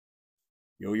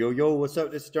Yo, yo, yo, what's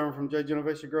up? This is John from J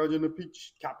Innovation Garage in the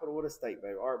Peach Capital of the state,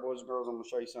 baby. All right, boys and girls, I'm going to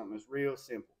show you something that's real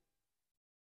simple.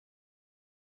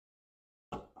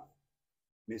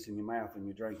 Missing your mouth and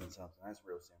you're drinking something. That's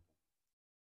real simple.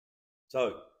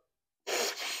 So,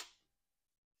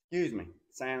 excuse me,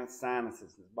 sinuses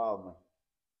is bothering me.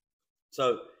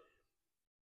 So,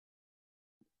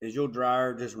 is your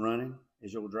dryer just running?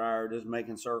 Is your dryer just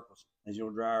making circles? Is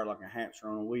your dryer like a hamster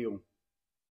on a wheel?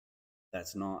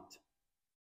 That's not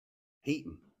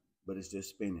heating, but it's just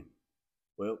spinning.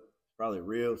 Well, it's probably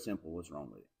real simple what's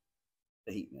wrong with it.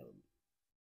 The heating element.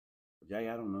 Jay,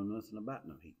 I don't know nothing about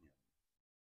no heating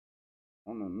element.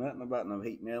 I don't know nothing about no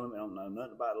heating element. I don't know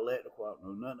nothing about electrical. I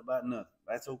don't know nothing about nothing.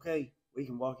 That's okay. We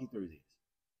can walk you through this.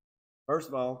 First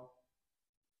of all,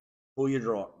 pull your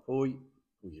drawers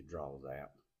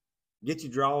out. Get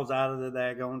your drawers out of the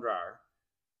daggone dryer.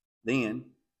 Then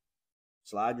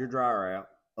slide your dryer out.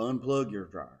 Unplug your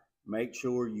dryer. Make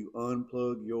sure you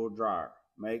unplug your dryer.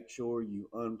 Make sure you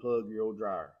unplug your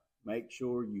dryer. Make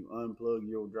sure you unplug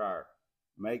your dryer.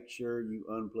 Make sure you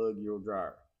unplug your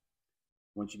dryer.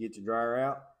 Once you get your dryer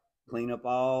out, clean up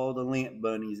all the lint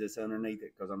bunnies that's underneath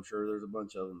it, because I'm sure there's a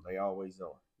bunch of them. They always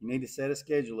are. You need to set a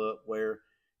schedule up where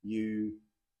you,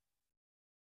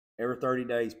 every 30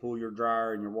 days, pull your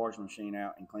dryer and your washing machine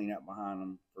out and clean out behind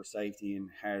them for safety and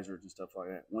hazards and stuff like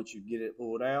that. Once you get it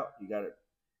pulled out, you got it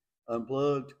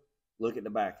unplugged. Look at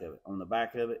the back of it. On the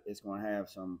back of it, it's going to have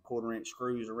some 1/4-inch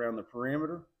screws around the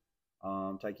perimeter.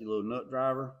 Take your little nut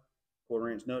driver,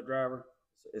 1/4-inch nut driver.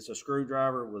 It's a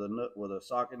screwdriver with a nut with a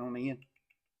socket on the end.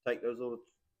 Take those little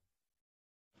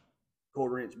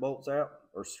 1/4-inch bolts out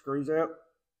or screws out.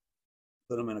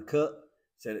 Put them in a cup.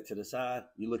 Set it to the side.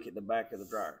 You look at the back of the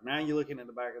dryer. Now you're looking at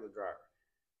the back of the dryer.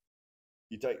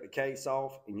 You take the case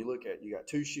off and you look at. You got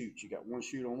two chutes. You got one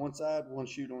chute on one side, one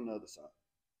chute on the other side.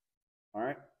 All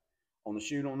right. On the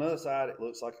chute on the other side, it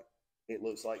looks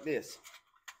like this.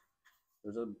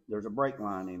 There's a brake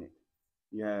line in it.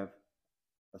 You have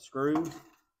a screw,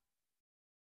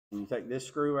 and you take this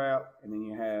screw out, and then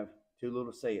you have two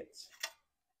little sets.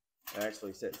 It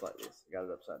actually sets like this. I got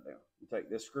it upside down. You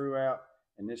take this screw out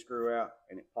and this screw out,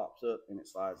 and it pops up and it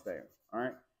slides down. All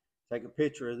right. Take a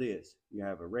picture of this. You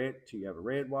have a red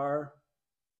wire,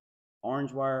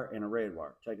 orange wire, and a red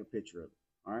wire. Take a picture of it.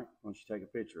 All right. Once you take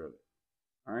a picture of it,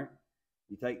 all right.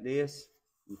 You take this,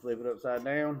 you flip it upside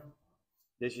down.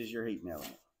 This is your heating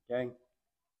element, okay?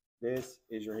 This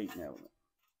is your heating element.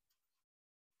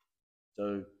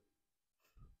 So,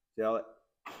 see all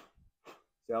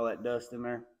that dust in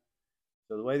there?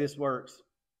 So the way this works,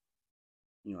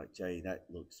 you're like, Jay, that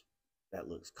looks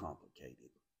complicated.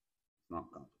 It's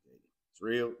not complicated. It's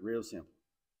real simple.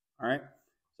 All right?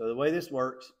 So the way this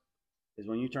works is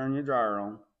when you turn your dryer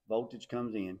on, voltage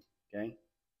comes in, okay?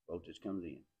 Voltage comes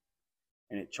in.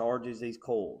 And it charges these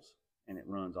coils, and it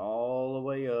runs all the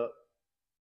way up,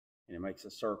 and it makes a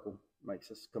circle,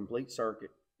 makes a complete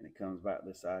circuit, and it comes back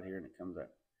this side here, and it comes out.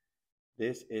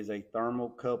 This is a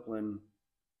thermocoupling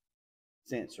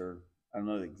sensor. I don't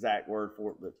know the exact word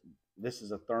for it, but this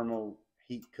is a thermal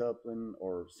heat coupling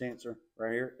or sensor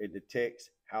right here. It detects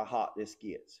how hot this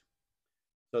gets.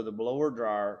 So the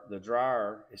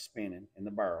dryer is spinning in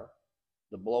the barrel.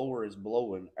 The blower is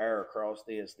blowing air across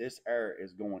this. This air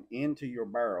is going into your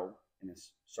barrel and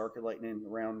it's circulating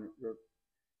around your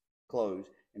clothes,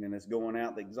 and then it's going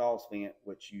out the exhaust vent,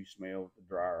 which you smell the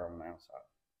dryer on the outside.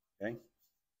 Okay?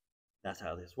 That's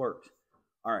how this works.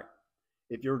 All right.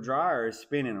 If your dryer is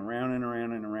spinning around and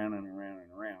around and around and around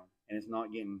and around, and it's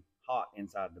not getting hot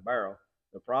inside the barrel,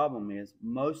 the problem is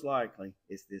most likely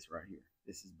it's this right here.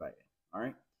 This is bad. All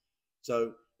right?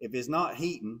 So if it's not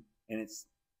heating, then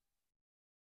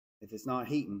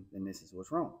this is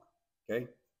what's wrong. Okay?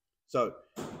 So,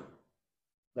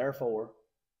 therefore,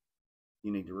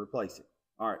 you need to replace it.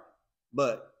 All right.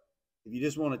 But if you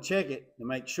just want to check it to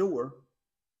make sure,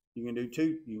 you can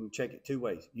check it two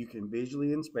ways. You can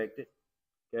visually inspect it.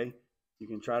 Okay? You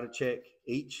can try to check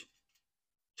each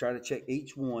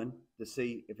one to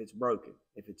see if it's broken.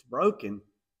 If it's broken,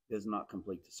 it does not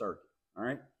complete the circuit. All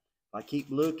right? If I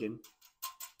keep looking,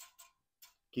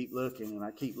 and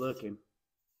I keep looking,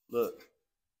 look,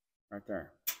 right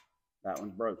there. That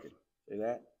one's broken. See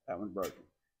that? That one's broken.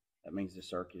 That means the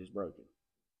circuit is broken.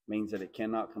 It means that it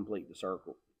cannot complete the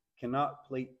circle. Cannot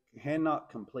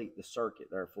complete the circuit,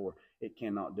 therefore it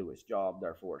cannot do its job.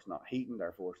 Therefore it's not heating.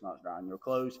 Therefore it's not drying your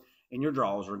clothes. And your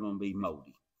drawers are going to be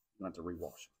moldy. You have to rewash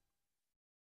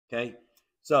them. Okay?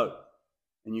 So,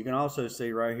 and you can also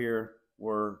see right here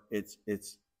where it's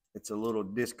a little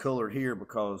discolored here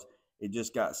because it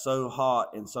just got so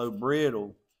hot and so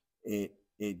brittle, it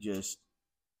just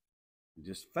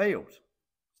failed.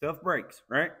 Stuff breaks,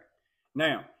 right?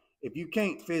 Now, if you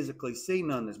can't physically see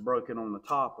none that's broken on the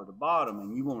top or the bottom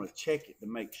and you want to check it to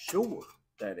make sure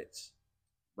that it's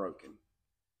broken,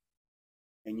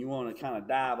 and you want to kind of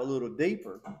dive a little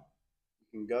deeper, you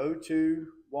can go to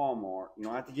Walmart. You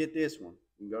don't have to get this one.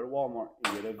 You can go to Walmart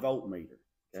and get a voltmeter,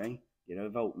 okay? Get a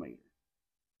voltmeter.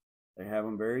 They have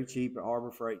them very cheap at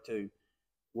Harbor Freight too.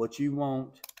 What you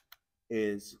want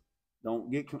is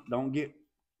don't get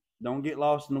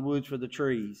lost in the woods for the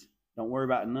trees. Don't worry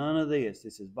about none of this.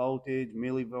 This is voltage,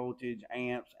 millivoltage,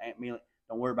 amps,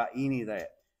 don't worry about any of that.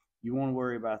 You want to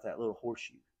worry about that little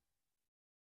horseshoe.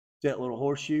 That little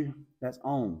horseshoe, that's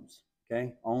ohms,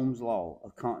 okay? Ohm's law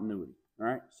of continuity, all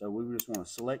right? So we just want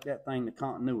to select that thing to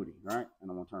continuity, all right?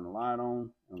 And I'm going to turn the light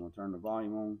on, and I'm going to turn the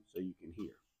volume on so you can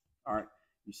hear, all right?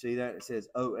 You see that? It says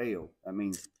OL. That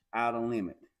means out of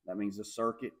limit. That means the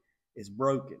circuit is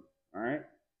broken, all right?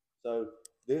 So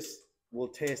this will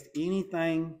test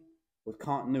anything with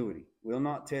continuity. Will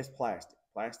not test plastic.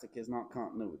 Plastic is not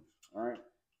continuity, all right?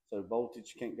 So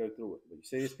voltage can't go through it. But you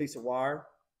see this piece of wire?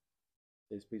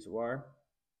 This piece of wire.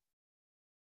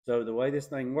 So the way this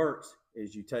thing works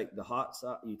is you take the hot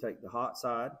side, and you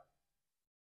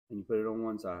put it on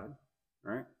one side,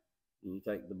 right? And you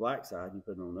take the black side, you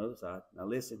put it on the other side. Now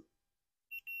listen.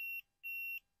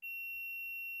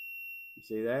 You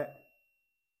see that?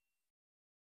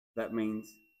 That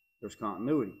means there's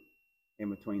continuity in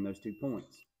between those 2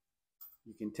 points.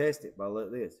 You can test it by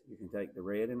like this. You can take the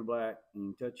red and the black and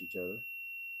you can touch each other,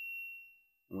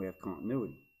 and we have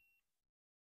continuity.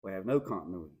 We have no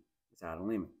continuity. It's out of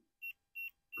limit.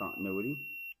 Continuity,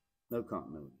 no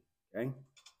continuity, okay?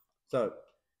 So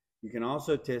you can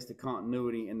also test the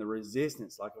continuity and the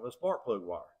resistance like of a spark plug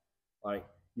wire. Like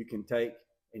you can take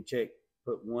and check,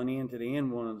 put one end to the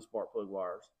end one of the spark plug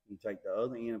wires. You take the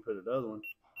other end and put it the other one,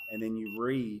 and then you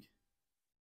read.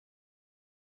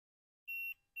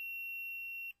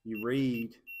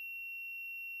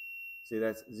 See,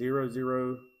 that's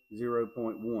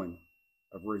 0.1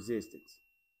 of resistance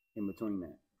in between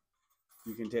that.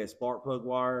 You can test spark plug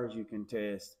wires, you can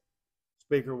test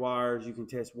speaker wires, you can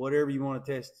test whatever you want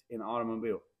to test in an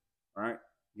automobile, all right?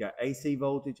 You got AC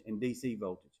voltage and DC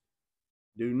voltage.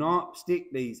 Do not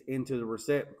stick these into the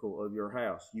receptacle of your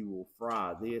house. You will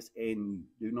fry this and you.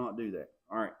 Do not do that,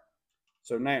 all right?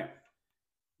 So now,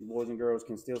 you boys and girls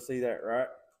can still see that, right?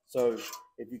 So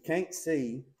if you can't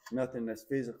see nothing that's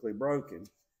physically broken,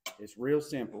 it's real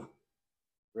simple,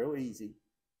 real easy.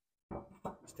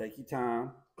 Just take your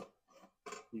time.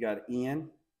 You got in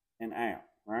and out,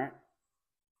 right?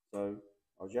 So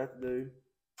all you have to do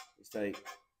is take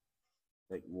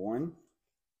one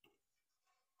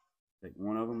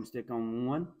of them, stick on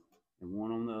one, and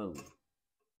one on the other one.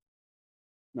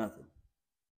 Nothing.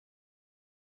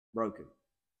 Broken.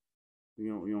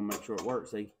 You want to make sure it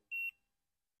works, see?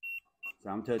 So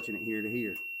I'm touching it here to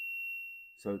here.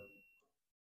 So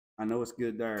I know it's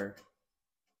good there,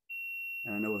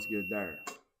 and I know it's good there.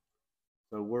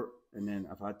 So and then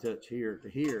if I touch here to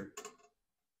here,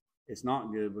 it's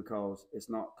not good because it's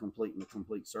not completing the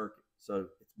complete circuit. So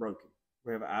it's broken.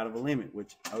 We have out of a limit,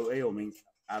 which OL means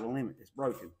out of limit. It's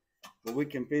broken. But we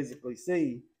can physically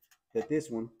see that this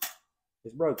one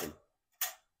is broken.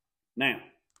 Now,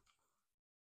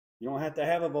 you don't have to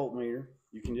have a voltmeter.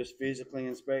 You can just physically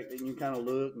inspect it, and you kind of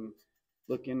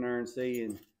look in there and see,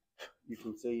 and you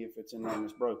can see if it's in there and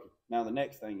it's broken. Now the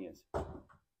next thing is,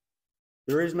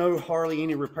 there is no hardly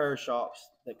any repair shops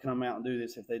that come out and do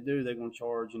this. If they do, they're going to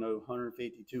charge,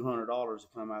 $150, $200 to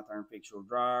come out there and fix your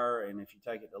dryer. And if you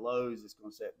take it to Lowe's, it's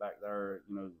going to sit back there.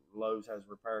 Lowe's has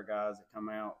repair guys that come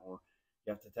out, or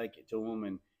you have to take it to them,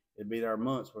 and it'll be there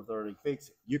months before they fix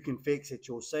it. You can fix it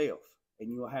yourself, and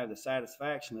you will have the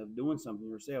satisfaction of doing something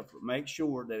yourself. But make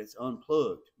sure that it's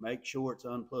unplugged. Make sure it's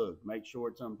unplugged. Make sure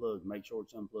it's unplugged. Make sure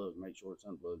it's unplugged. Make sure it's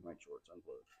unplugged. Make sure it's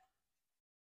unplugged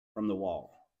from the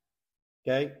wall.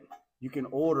 Okay, you can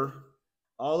order.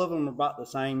 All of them are about the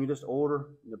same. You just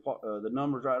order the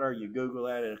numbers right there. You Google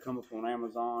that. It'll come up on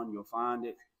Amazon. You'll find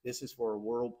it. This is for a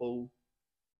Whirlpool,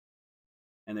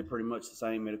 and they're pretty much the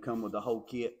same. It'll come with the whole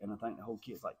kit, and I think the whole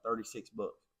kit's like $36.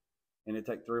 And it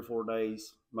take 3 or 4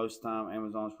 days. Most of the time,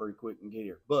 Amazon's pretty quick and get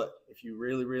here. But if you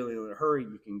really, really in a hurry,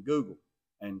 you can Google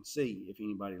and see if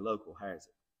anybody local has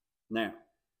it. Now,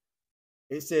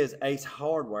 it says Ace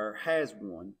Hardware has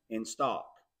one in stock.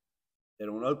 They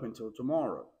don't open until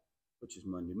tomorrow, which is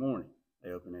Monday morning.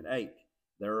 They open at 8.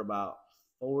 They're about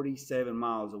 47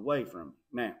 miles away from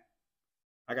me. Now,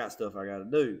 I got stuff I got to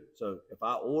do. So if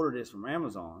I order this from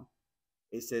Amazon,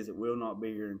 it says it will not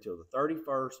be here until the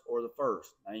 31st or the 1st.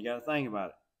 Now, you got to think about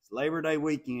it. It's Labor Day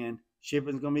weekend.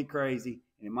 Shipping's going to be crazy,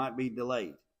 and it might be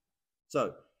delayed.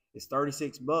 So It's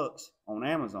 $36 on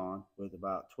Amazon with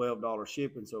about $12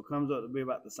 shipping. So it comes up to be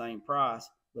about the same price,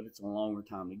 but it's a longer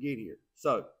time to get here.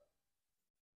 So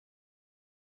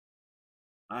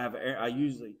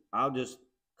I'll just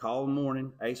call in the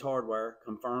morning, Ace Hardware,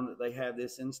 confirm that they have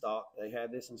this in stock. They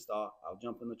have this in stock. I'll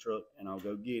jump in the truck and I'll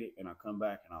go get it, and I'll come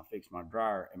back and I'll fix my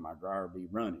dryer, and my dryer will be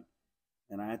running.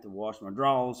 And I have to wash my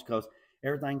drawers because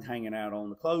everything's hanging out on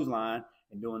the clothesline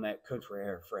and doing that country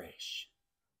air fresh.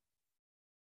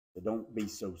 So don't be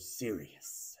so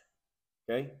serious.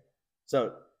 Okay?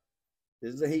 So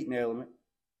this is a heating element.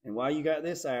 And while you got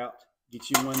this out, get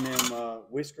you one of them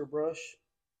whisker brush,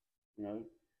 you know,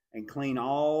 and clean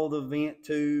all the vent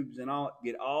tubes and all,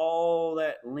 get all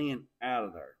that lint out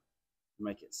of there to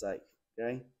make it safe.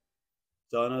 Okay?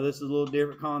 So I know this is a little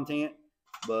different content,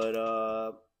 but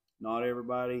not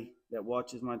everybody that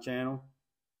watches my channel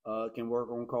can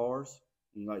work on cars.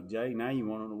 You're like, Jay, now you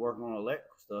want them to work on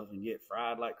electrical stuff and get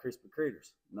fried like crispy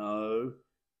critters. No,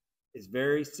 it's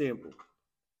very simple.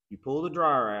 You pull the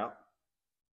dryer out,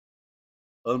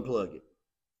 unplug it.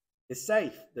 It's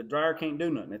safe. The dryer can't do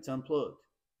nothing. It's unplugged.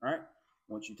 All right?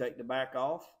 Once you take the back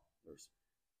off, there's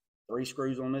 3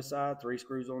 screws on this side, 3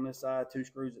 screws on this side, 2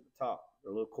 screws at the top.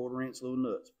 They're little 1/4 inch little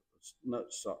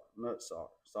nut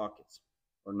sockets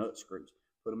or nut screws.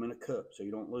 Put them in a cup so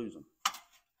you don't lose them.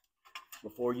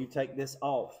 Before you take this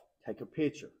off, take a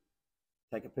picture.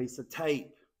 Take a piece of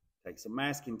tape. Take some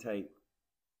masking tape.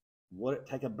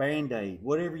 Take a Band-Aid,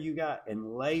 whatever you got,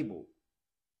 and label.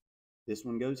 This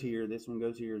one goes here, this one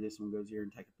goes here, this one goes here,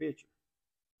 and take a picture.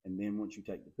 And then once you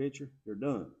take the picture, you're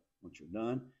done. Once you're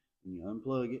done, you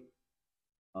unplug it,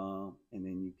 and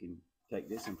then you can take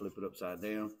this and flip it upside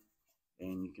down,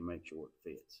 and you can make sure it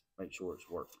fits, make sure it's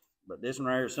working. But this one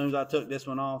right here, as soon as I took this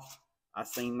one off, I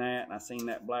seen that, and I seen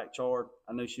that black chart.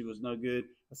 I knew she was no good.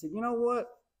 I said, you know what?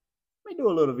 Let me do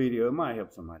a little video. It might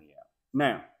help somebody out.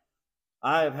 Now,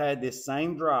 I have had this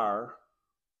same dryer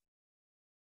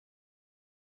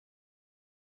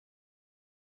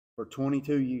for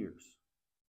 22 years.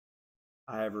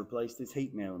 I have replaced this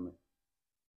heating element.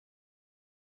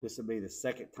 This will be the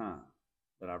 2nd time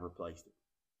that I've replaced it.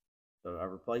 So I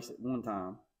replaced it 1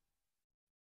 time.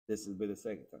 This will be the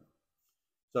 2nd time.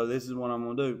 So this is what I'm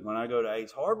going to do. When I go to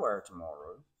Ace Hardware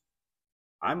tomorrow,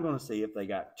 I'm going to see if they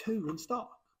got 2 in stock.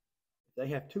 If they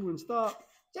have 2 in stock,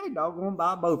 J-Dog going to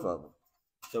buy both of them.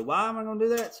 So why am I going to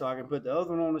do that? So I can put the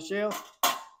other one on the shelf,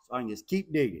 so I can just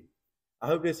keep digging. I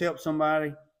hope this helps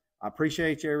somebody. I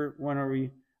appreciate you, every one of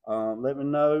you. Let me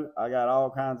know. I got all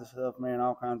kinds of stuff, man,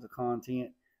 all kinds of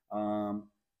content. Remember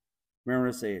what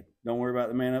I said. Don't worry about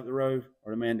the man up the road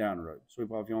or the man down the road.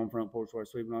 Sweep off your own front porch while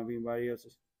sweeping off anybody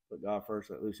else's. Put God first,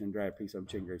 let loose and drag. Peace up,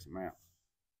 chicken grease, I'm out.